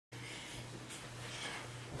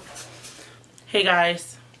Hey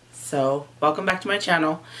guys, so welcome back to my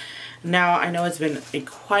channel. Now I know it's been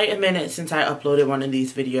quite a minute since I uploaded one of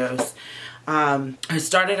these videos. I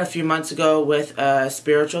started a few months ago with a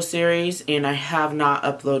spiritual series and I have not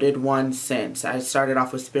uploaded one since. I started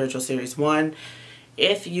off with spiritual series 1.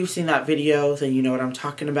 If you've seen that video, then you know what I'm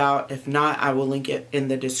talking about. If not, I will link it in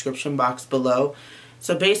the description box below.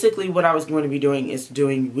 So basically what I was going to be doing is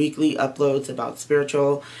doing weekly uploads about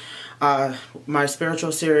my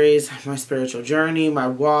spiritual series, my spiritual journey, my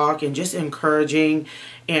walk, and just encouraging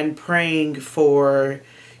and praying for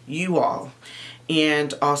you all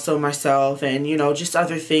and also myself, and you know, just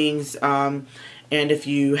other things. And if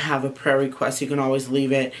you have a prayer request, you can always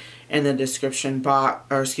leave it in the description box,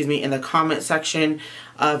 or excuse me, in the comment section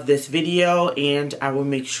of this video, and I will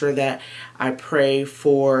make sure that I pray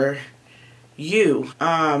for you.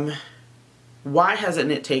 Why has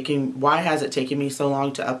it taken me so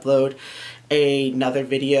long to upload another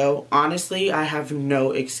video? Honestly, I have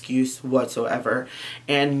no excuse whatsoever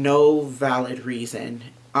and no valid reason.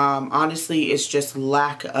 Honestly, it's just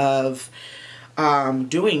lack of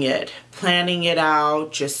doing it, planning it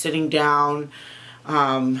out, just sitting down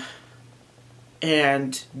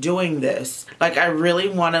and doing this. Like, I really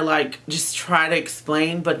want to just try to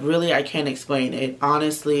explain, but really I can't explain. It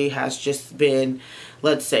honestly has just been,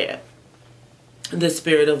 let's say it, the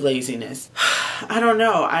spirit of laziness. I don't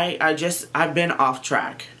know. I've been off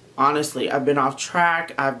track. Honestly, I've been off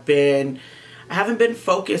track. I haven't been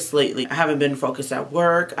focused lately. I haven't been focused at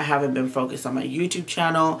work. I haven't been focused on my YouTube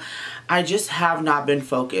channel. I just have not been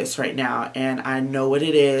focused right now, and I know what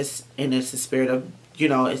it is, and it's the spirit of, you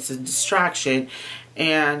know, it's a distraction.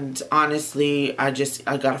 And honestly, I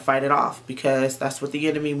gotta fight it off, because that's what the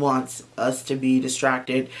enemy wants us to be,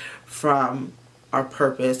 distracted from our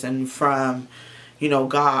purpose and from, you know,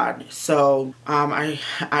 God. So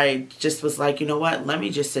I just was like, you know what, let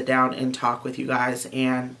me just sit down and talk with you guys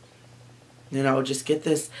and, you know, just get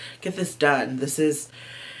this done.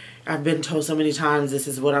 I've been told so many times this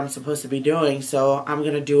is what I'm supposed to be doing, so I'm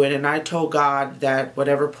gonna do it. And I told God that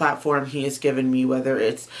whatever platform He has given me, whether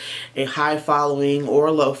it's a high following or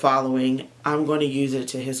a low following, I'm going to use it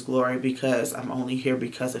to His glory, because I'm only here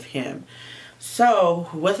because of Him. So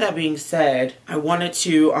with that being said, I wanted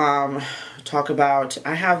to talk about,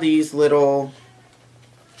 I have these little,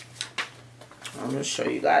 I'm going to show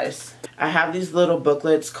you guys. I have these little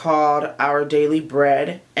booklets called Our Daily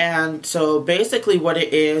Bread. And so basically what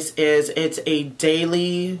it is it's a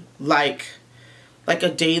daily, like a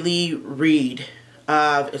daily read.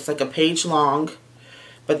 It's like a page long,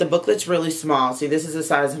 but the booklet's really small. See, this is the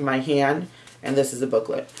size of my hand, and this is the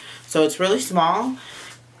booklet. So it's really small,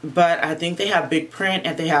 but I think they have big print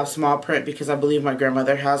and they have small print, because I believe my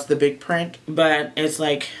grandmother has the big print. But it's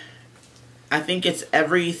like, I think it's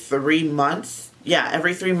every 3 months. Yeah,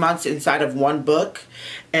 every 3 months inside of one book,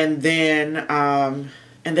 and then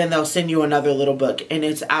they'll send you another little book, and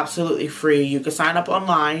it's absolutely free. You can sign up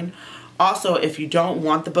online. Also, if you don't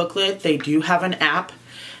want the booklet, they do have an app.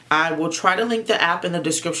 I will try to link the app in the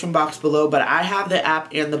description box below, but I have the app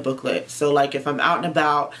and the booklet. So like if I'm out and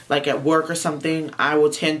about, like at work or something, I will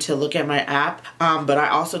tend to look at my app. But I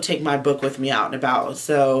also take my book with me out and about.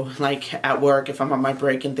 So like at work, if I'm on my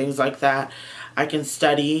break and things like that, I can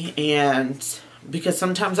study. And because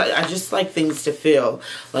sometimes I just like things to feel.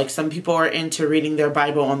 Like some people are into reading their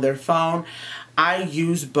Bible on their phone. I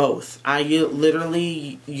use both. I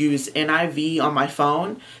literally use NIV on my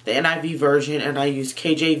phone, the NIV version, and I use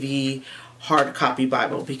KJV hard copy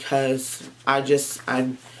Bible, because I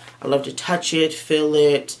love to touch it, feel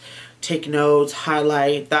it, take notes,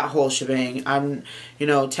 highlight, that whole shebang. You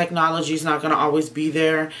know, technology's not going to always be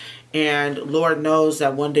there, and Lord knows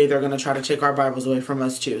that one day they're going to try to take our Bibles away from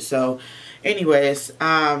us too. So anyways,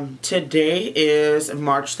 today is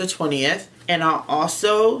March the 20th, and I'll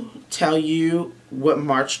also tell you what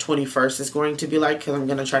March 21st is going to be like, because I'm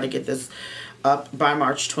going to try to get this up by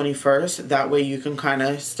March 21st. That way you can kind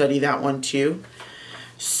of study that one too.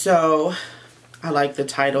 So I like the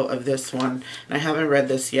title of this one, and I haven't read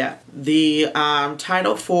this yet. The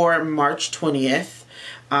title for March 20th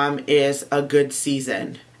is A Good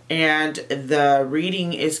Season, and the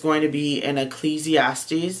reading is going to be in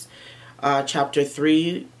Ecclesiastes chapter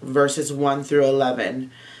 3 verses 1 through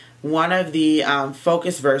 11. One of the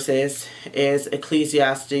focus verses is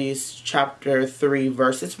Ecclesiastes chapter 3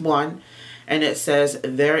 verses 1, and it says,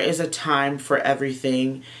 "There is a time for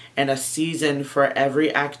everything and a season for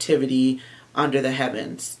every activity under the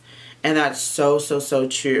heavens." And that's so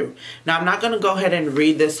true. Now, I'm not going to go ahead and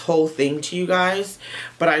read this whole thing to you guys,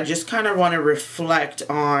 but I just kind of want to reflect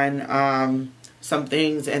on some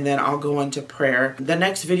things, and then I'll go into prayer. The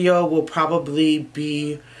next video will probably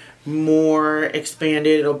be more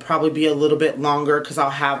expanded. It'll probably be a little bit longer because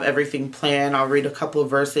I'll have everything planned. I'll read a couple of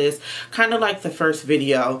verses, kind of like the first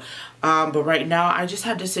video. But right now I just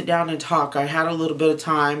had to sit down and talk. I had a little bit of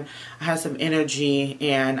time. I had some energy,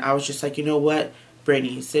 and I was just like, you know what,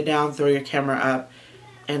 Brittany, sit down, throw your camera up,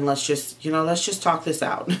 and let's just, let's just talk this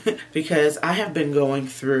out. Because I have been going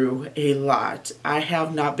through a lot. I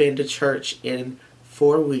have not been to church in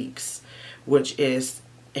 4 weeks, which is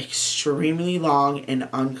extremely long and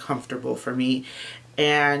uncomfortable for me,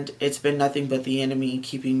 and it's been nothing but the enemy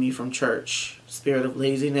keeping me from church. Spirit of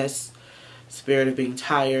laziness, spirit of being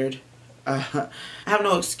tired. I have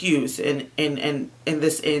no excuse, and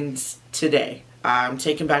this ends today. I'm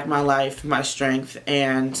taking back my life, my strength,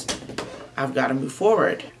 and I've got to move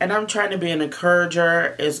forward. And I'm trying to be an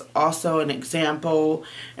encourager, is also an example,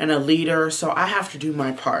 and a leader, so I have to do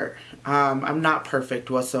my part. I'm not perfect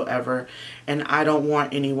whatsoever, and I don't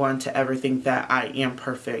want anyone to ever think that I am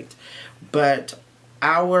perfect. But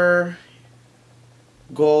our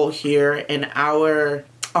goal here and our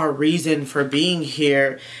reason for being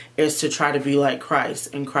here is to try to be like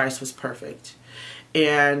Christ, and Christ was perfect.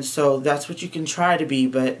 And so that's what you can try to be,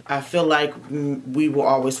 but I feel like we will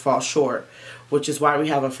always fall short, which is why we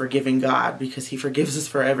have a forgiving God, because he forgives us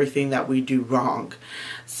for everything that we do wrong.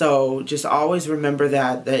 So just always remember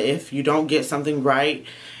that if you don't get something right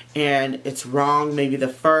and it's wrong, maybe the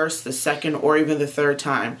first, the second, or even the third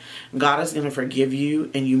time, God is going to forgive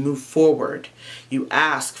you, and you move forward. You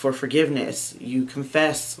ask for forgiveness. You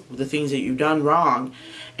confess the things that you've done wrong,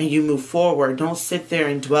 and you move forward. Don't sit there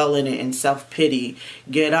and dwell in it in self-pity.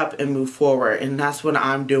 Get up and move forward. And that's what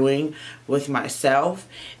I'm doing with myself,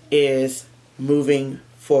 is moving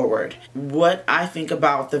forward. What I think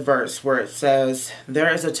about the verse where it says,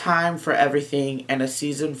 there is a time for everything and a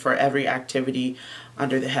season for every activity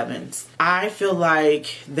under the heavens. I feel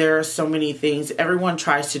like there are so many things. Everyone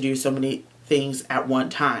tries to do so many things at one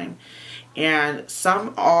time, and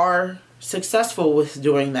some are successful with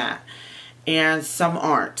doing that, and some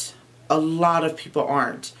aren't. A lot of people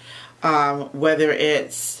aren't. Whether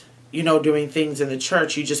it's, doing things in the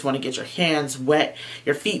church, you just want to get your hands wet,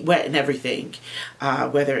 your feet wet and everything.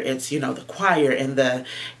 Whether it's, the choir and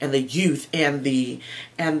the youth and the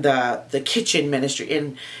kitchen ministry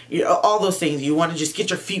and, all those things. You want to just get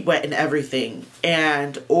your feet wet and everything.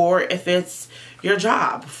 Or if it's your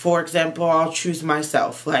job. For example, I'll choose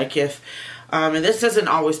myself. Like if, and this doesn't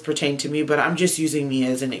always pertain to me, but I'm just using me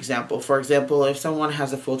as an example. For example, if someone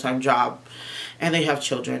has a full-time job, and they have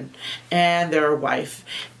children, and they're a wife,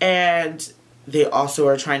 and they also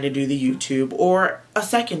are trying to do the YouTube or a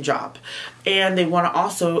second job, and they want to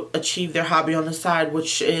also achieve their hobby on the side,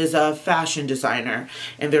 which is a fashion designer,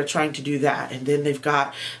 and they're trying to do that, and then they've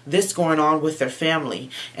got this going on with their family,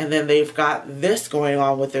 and then they've got this going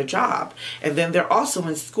on with their job, and then they're also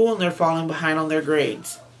in school and they're falling behind on their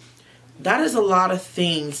grades. That is a lot of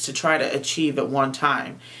things to try to achieve at one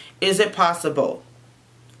time. Is it possible?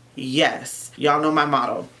 Yes. Y'all know my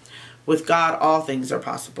motto. With God, all things are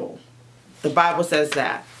possible. The Bible says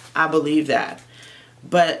that. I believe that.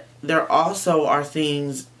 But there also are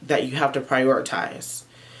things that you have to prioritize.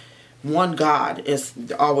 One, God is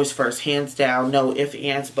always first, hands down, no ifs,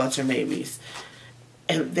 ands, buts, or maybes.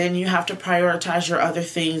 And then you have to prioritize your other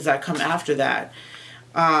things that come after that.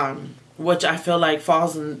 Which I feel like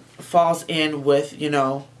falls in with,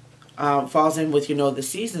 the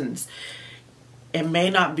seasons. It may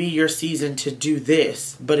not be your season to do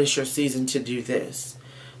this, but it's your season to do this.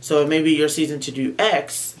 So it may be your season to do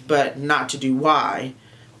X, but not to do Y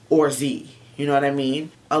or Z. You know what I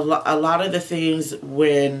mean? A lot of the things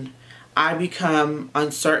when I become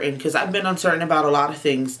uncertain, because I've been uncertain about a lot of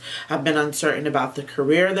things. I've been uncertain about the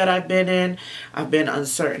career that I've been in. I've been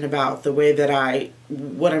uncertain about the way that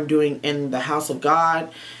what I'm doing in the house of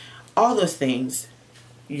God. All those things.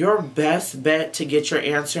 Your best bet to get your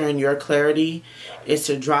answer and your clarity is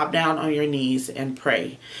to drop down on your knees and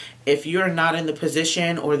pray. If you're not in the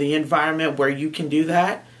position or the environment where you can do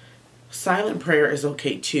that, silent prayer is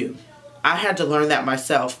okay too. I had to learn that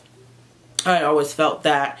myself. I always felt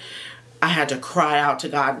that I had to cry out to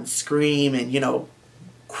God and scream and,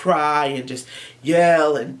 cry and just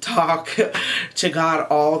yell and talk to God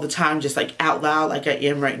all the time, just like out loud like I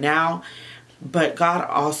am right now. But God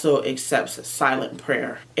also accepts silent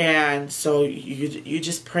prayer. And so you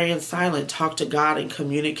just pray in silence, talk to God and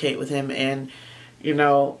communicate with him and,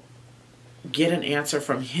 get an answer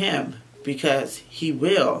from him, because he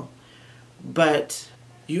will. But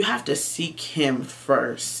you have to seek him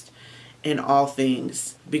first in all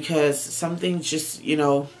things, because some things just,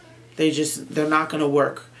 they're not going to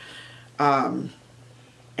work. And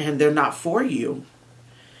they're not for you.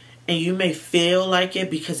 And you may feel like it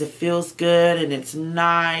because it feels good and it's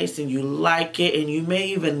nice and you like it and you may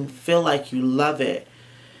even feel like you love it,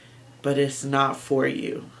 but it's not for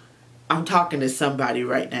you. I'm talking to somebody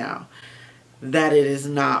right now that it is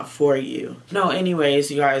not for you. No, anyways,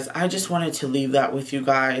 you guys, I just wanted to leave that with you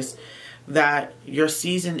guys, that your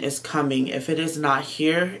season is coming. If it is not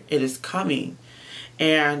here, it is coming.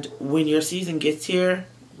 And when your season gets here,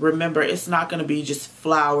 remember, it's not going to be just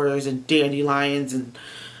flowers and dandelions and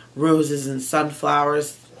roses and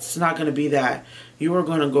sunflowers. It's not going to be that. You are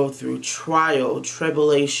going to go through trial,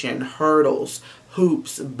 tribulation, hurdles,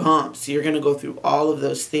 hoops, bumps. You're going to go through all of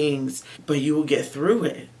those things, but you will get through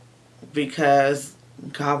it because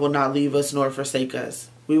God will not leave us nor forsake us.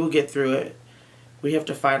 We will get through it. We have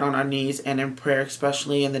to fight on our knees and in prayer,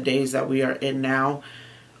 especially in the days that we are in now.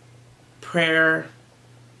 Prayer,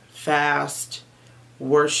 fast,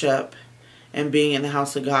 worship, and being in the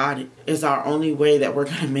house of God is our only way that we're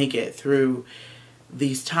going to make it through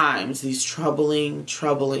these times, these troubling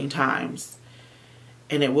times.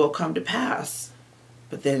 And it will come to pass.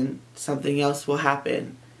 But then something else will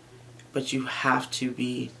happen. But you have to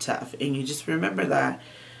be tough. And you just remember that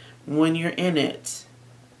when you're in it,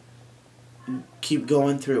 keep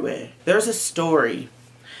going through it. There's a story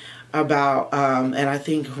about, and I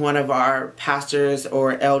think one of our pastors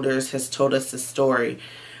or elders has told us the story.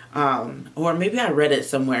 Or maybe I read it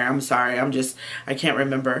somewhere. I'm sorry. I can't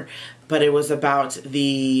remember. But it was about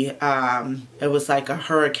it was like a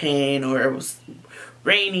hurricane, or it was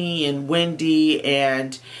rainy and windy,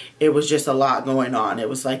 and it was just a lot going on. It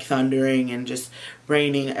was like thundering and just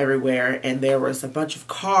raining everywhere. And there was a bunch of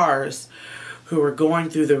cars who were going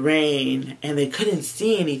through the rain, and they couldn't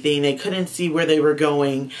see anything. They couldn't see where they were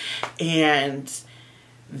going. And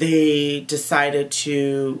they decided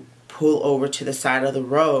to pull over to the side of the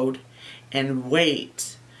road and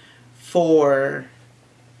wait for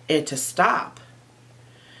it to stop.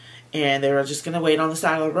 And they were just going to wait on the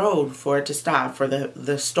side of the road for it to stop, for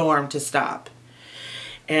the storm to stop.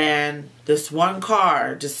 And this one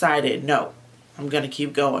car decided, no, I'm going to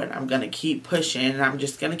keep going. I'm going to keep pushing. And I'm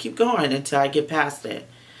just going to keep going until I get past it.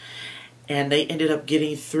 And they ended up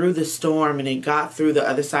getting through the storm, and they got through the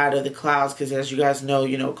other side of the clouds, because as you guys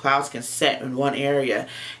know, clouds can set in one area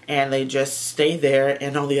and they just stay there,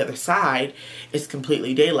 and on the other side it's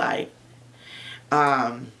completely daylight.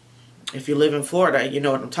 If you live in Florida, you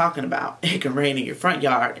know what I'm talking about. It can rain in your front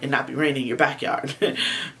yard and not be raining in your backyard.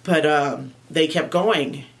 But they kept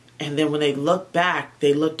going. And then when they looked back,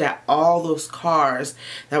 they looked at all those cars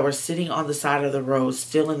that were sitting on the side of the road,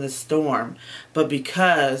 still in the storm. But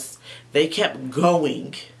because they kept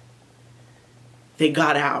going, they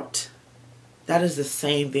got out. That is the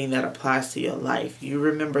same thing that applies to your life. You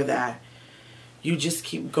remember that. You just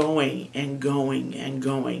keep going and going and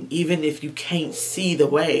going. Even if you can't see the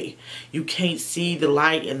way. You can't see the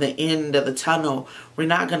light in the end of the tunnel. We're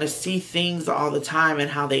not going to see things all the time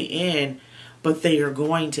and how they end. But they are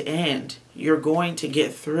going to end. You're going to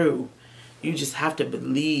get through. You just have to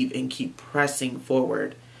believe and keep pressing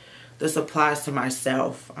forward. This applies to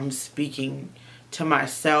myself. I'm speaking to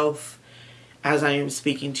myself as I am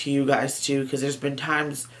speaking to you guys too. Because there's been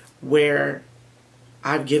times where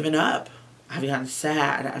I've given up. I've gotten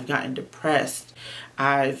sad. I've gotten depressed.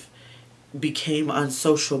 I've became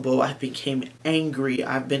unsociable. I became angry.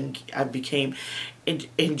 I became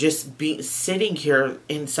and just sitting here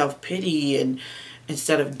in self-pity, and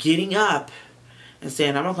instead of getting up and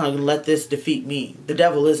saying, I'm not going to let this defeat me. The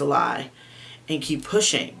devil is a lie. And keep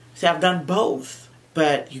pushing. See, I've done both.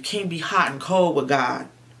 But you can't be hot and cold with God.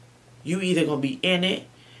 You either going to be in it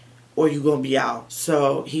or you're going to be out.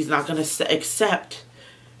 So he's not going to accept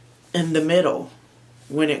in the middle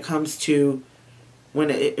when it comes to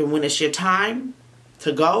when it's your time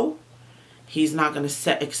to go. He's not going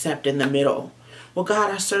to accept in the middle. Well,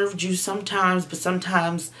 God, I served you sometimes, but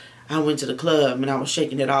sometimes I went to the club and I was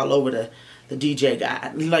shaking it all over the DJ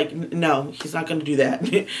guy. Like, no, he's not going to do that.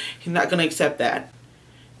 He's not going to accept that.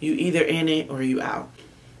 You either in it or you out.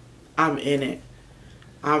 I'm in it.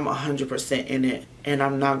 I'm 100% in it. And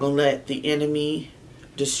I'm not going to let the enemy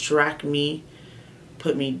distract me,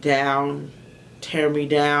 put me down, tear me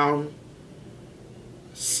down,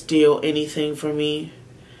 steal anything from me.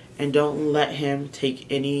 And don't let him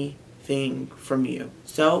take anything from you.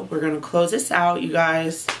 So we're going to close this out, you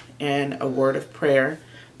guys, in a word of prayer.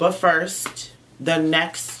 But first, the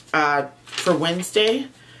next, for Wednesday,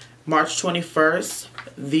 March 21st,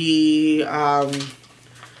 the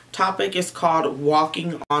topic is called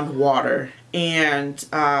Walking on Water. And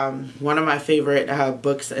one of my favorite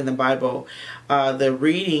books in the Bible, the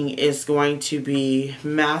reading is going to be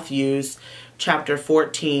Matthew chapter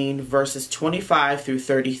 14, verses 25 through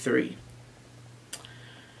 33.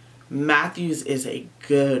 Matthews is a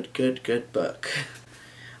good book.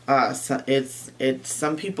 So it's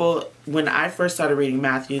some people, when I first started reading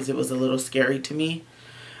Matthews, it was a little scary to me,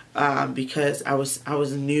 because I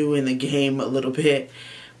was new in the game a little bit,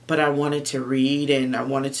 but I wanted to read and I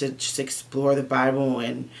wanted to just explore the Bible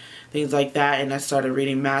and things like that. And I started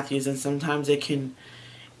reading Matthews, and sometimes it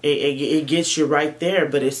gets you right there,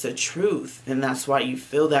 but it's the truth, and that's why you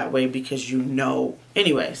feel that way, because you know.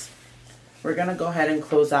 Anyways, we're going to go ahead and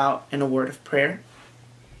close out in a word of prayer.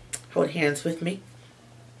 Hold hands with me.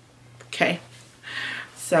 Okay.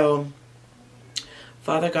 So,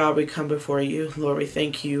 Father God, we come before you. Lord, we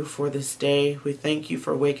thank you for this day. We thank you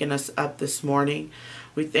for waking us up this morning.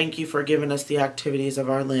 We thank you for giving us the activities of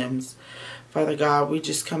our limbs. Father God, we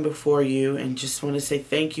just come before you and just want to say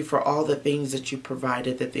thank you for all the things that you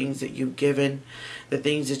provided, the things that you've given, the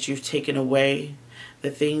things that you've taken away,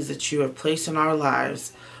 the things that you have placed in our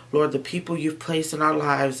lives. Lord, the people you've placed in our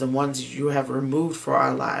lives, the ones you have removed for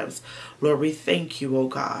our lives. Lord, we thank you, oh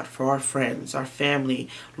God, for our friends, our family.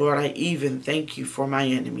 Lord, I even thank you for my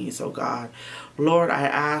enemies, oh God. Lord, I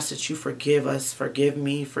ask that you forgive us, forgive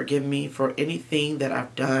me for anything that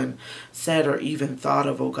I've done, said, or even thought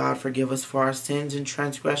of, oh God. Forgive us for our sins and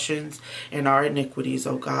transgressions and our iniquities,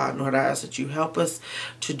 oh God. Lord, I ask that you help us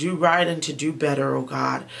to do right and to do better, oh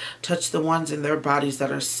God. Touch the ones in their bodies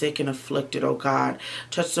that are sick and afflicted, oh God.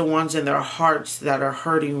 Touch the ones in their hearts that are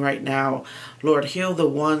hurting right now. Lord, heal the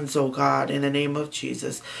ones, oh God, in the name of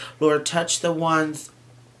Jesus. Lord, touch the ones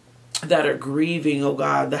that are grieving, oh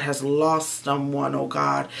God, that has lost someone, oh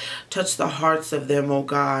God. Touch the hearts of them, oh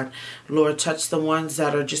God. Lord, touch the ones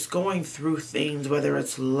that are just going through things, whether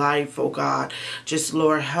it's life, oh God. Just,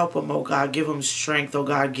 Lord, help them, oh God. Give them strength, oh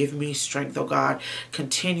God. Give me strength, oh God.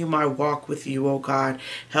 Continue my walk with you, oh God.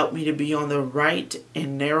 Help me to be on the right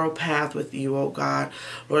and narrow path with you, oh God.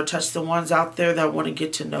 Lord, touch the ones out there that want to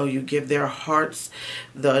get to know you. Give their hearts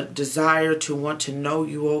the desire to want to know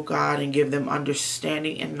you, oh God, and give them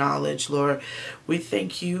understanding and knowledge. Lord, we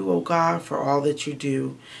thank you, oh God, for all that you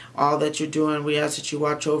do, all that you're doing. We ask that you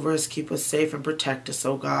watch over us, keep us safe, and protect us,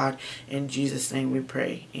 oh God. In Jesus' name we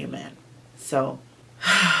pray. Amen. So,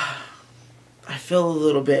 I feel a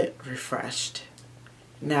little bit refreshed.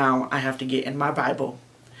 Now I have to get in my Bible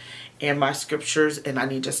and my scriptures, and I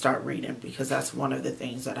need to start reading, because that's one of the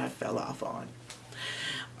things that I fell off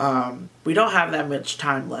on. We don't have that much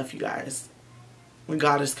time left, you guys.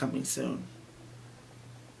 God is coming soon.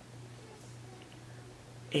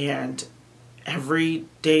 And every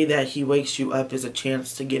day that he wakes you up is a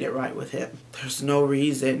chance to get it right with him. There's no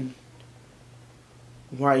reason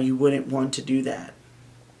why you wouldn't want to do that.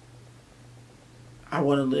 I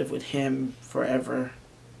want to live with him forever,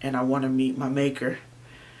 and I want to meet my maker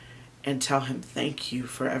and tell him thank you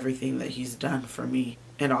for everything that he's done for me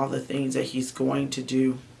and all the things that he's going to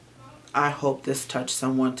do. I hope this touched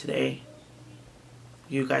someone today.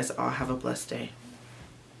 You guys all have a blessed day.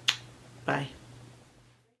 Bye.